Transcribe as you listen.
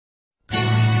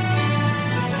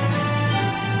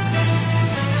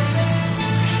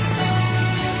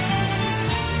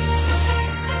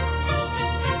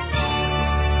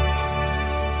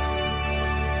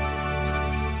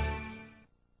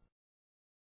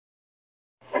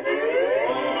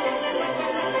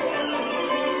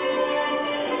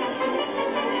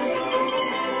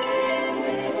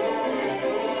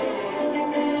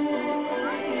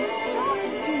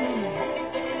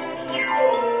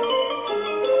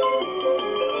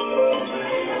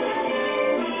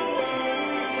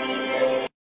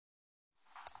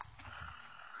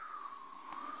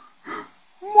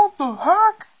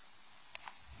Huck.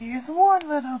 Here's one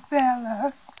little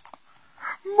fella.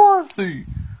 Marcy,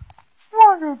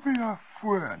 wanna be a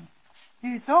friend?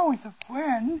 He's always a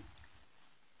friend.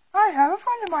 I have a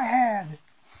friend in my head.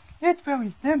 It's very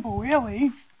simple,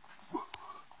 really.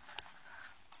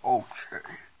 Okay,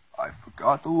 I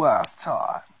forgot the last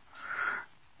time.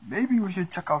 Maybe we should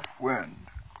check our friend.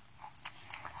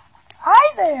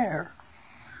 Hi there.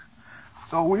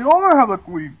 So we all have a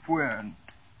green friend.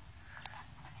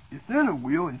 Is there a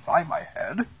wheel inside my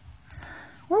head?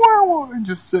 Why would I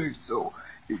just say so?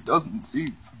 It doesn't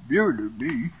seem familiar to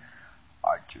me.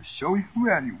 I just show you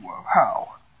anyway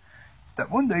how. That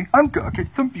one day I'm gonna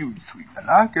get some beauty sleep and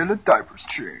I get a diapers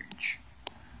change.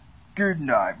 Good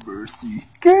night, Mercy.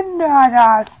 Good night,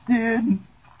 Austin.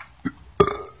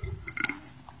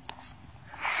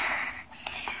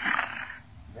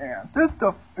 Man, this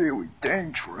stuff very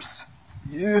dangerous.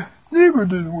 Yeah, neither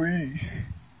did we.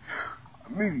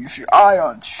 Maybe you should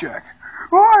ion check.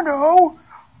 I know.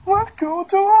 Let's go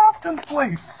to Austin's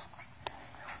place.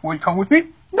 Will you come with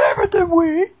me? Never did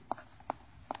we.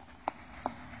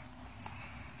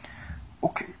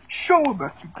 Okay, show the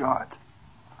best you got.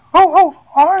 Oh,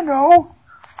 I know.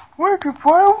 We could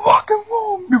play rock and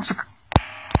roll music.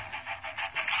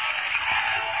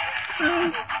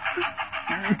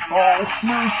 Oh,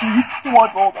 Mercy,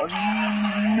 what's all the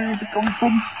music coming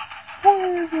from?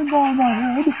 Why is it on my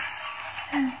head?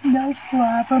 No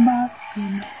problem,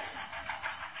 Austin.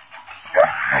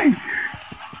 Hey!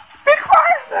 Be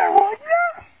quiet there, will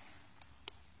you?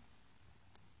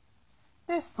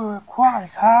 This for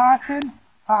aquatic, Austin.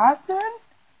 Austin?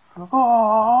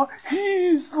 Oh,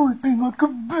 he's sleeping like a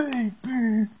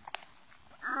baby.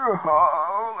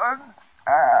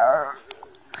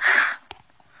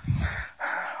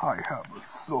 I have a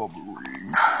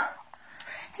submarine.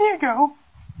 Here you go.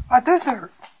 A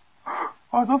dessert.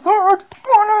 A dessert?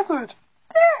 What is it?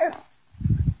 This.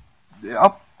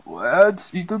 Yep,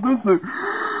 let's eat the dessert.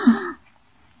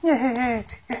 Yeah.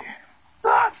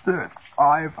 That's it.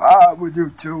 I've had with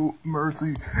you too,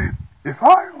 Mercy. If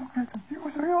I don't get the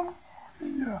museum,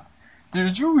 yeah.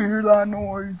 Did you hear that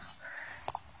noise?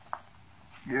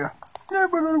 Yeah.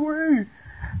 Never away.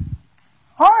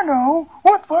 I know.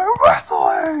 Let's play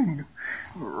wrestling.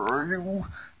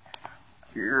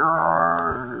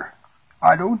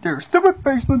 I don't dare. Stupid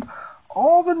basement.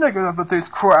 All the negative of this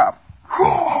crap.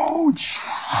 Ouch.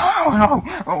 Oh, no.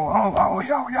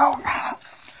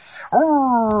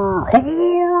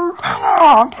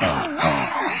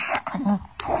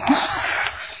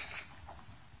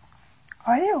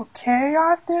 Are you okay,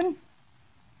 Austin?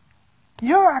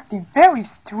 You're acting very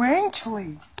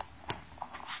strangely.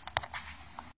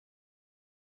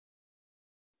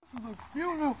 This is the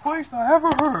beautiful place I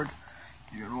ever heard.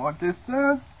 You know what this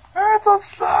says? It's a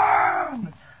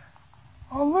sign!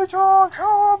 A little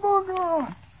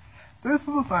cowabunga! This is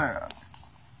a sign.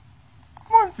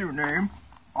 What's your name?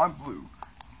 I'm Blue.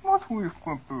 What's with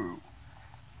Blue?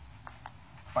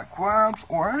 Like crabs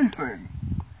or anything?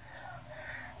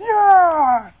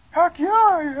 Yeah! Heck yeah,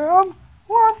 I am!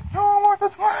 Let's go with the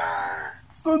plan!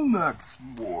 The next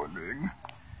morning.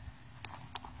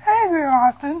 Hey there,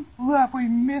 Austin. Lovely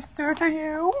mister to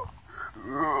you.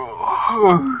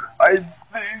 I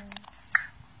think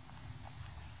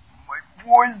my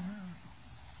voice.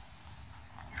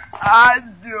 I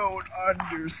don't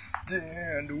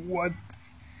understand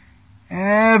what's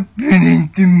happening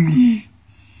to me.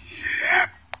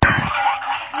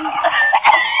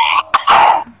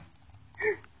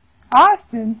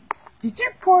 Austin, did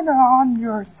you put on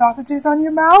your sausages on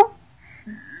your mouth?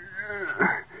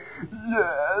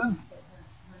 Yes.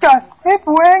 Does hip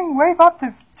wing weigh up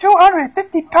to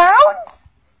 250 pounds?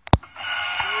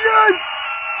 Yes.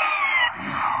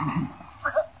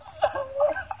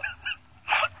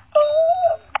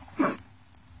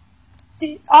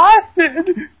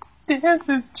 Austin, this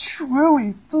is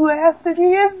truly blasted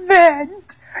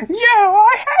event.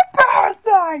 I have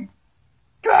parasite.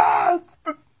 Gasp.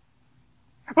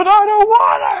 But I don't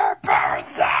want to have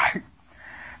parasite.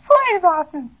 Please,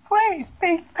 Austin, please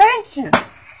be patient.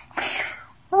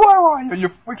 Where are you, you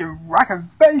freaking rocket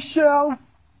base shell?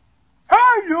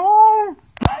 Hello.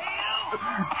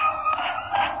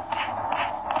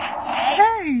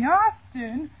 Hey,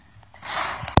 Austin.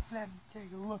 Let me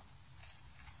take a look.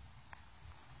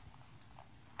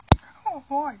 Oh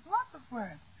boy, lots of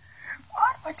friends.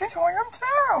 I'd like to join them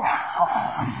too.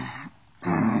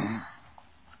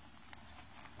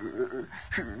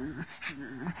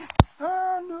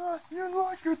 Send us, you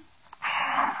like it.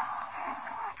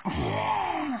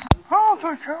 I'll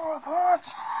take care of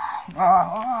that.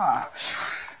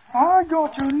 I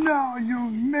got you now, you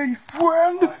made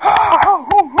friend. Ha! Ho!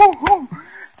 Ho! Ho! Ho!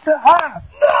 Ha!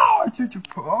 Now I teach you,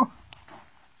 Paul.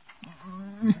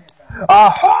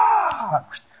 Aha!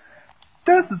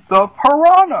 This is a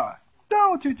piranha.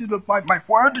 Don't teach you to bite my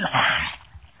friend.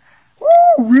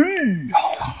 Woo-wee!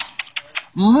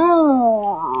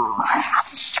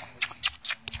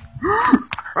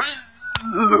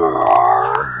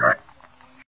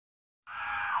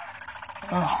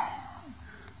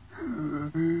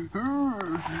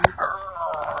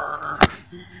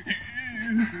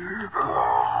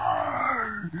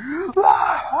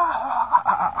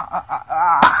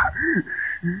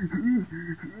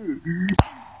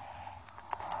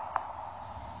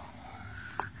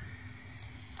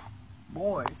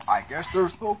 Boy, I guess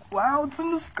there's no clouds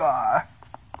in the sky.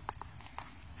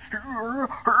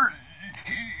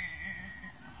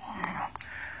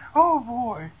 Oh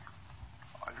boy,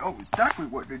 I know exactly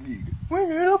what they need. We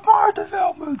need a bar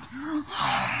development.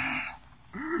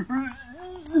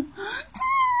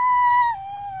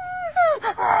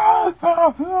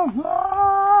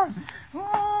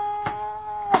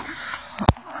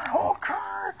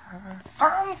 Okay,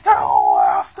 stand still,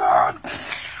 Aston.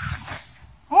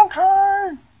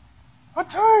 Okay, a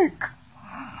take.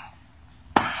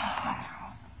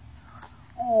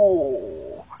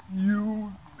 Oh,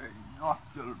 you may not.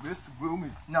 This room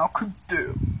is now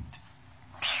condemned.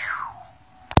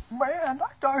 Man,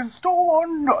 that guy stole our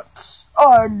nuts.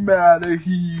 I'm mad at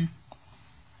he.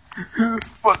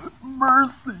 But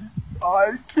mercy,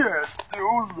 I can't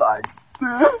do like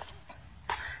this.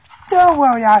 Don't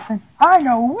worry, Austin. I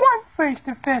know one place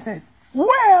to visit.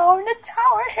 Well, in the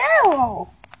Tower Halo.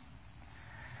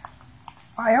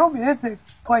 I hope it is a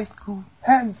place called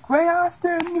Penn's Gray,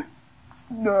 Austin.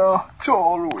 No,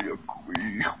 totally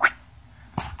agree.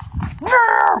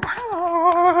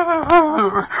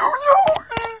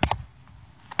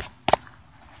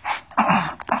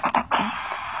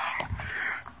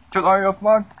 Today is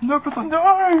magnificent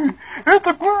day! It's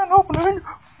the grand opening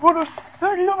for the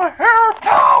City of the Hair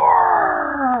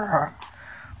Tower!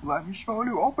 Let me show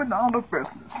you open all the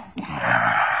business.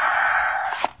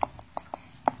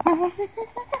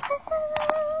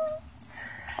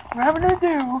 Whatever they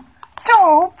do,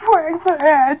 don't break the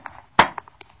head.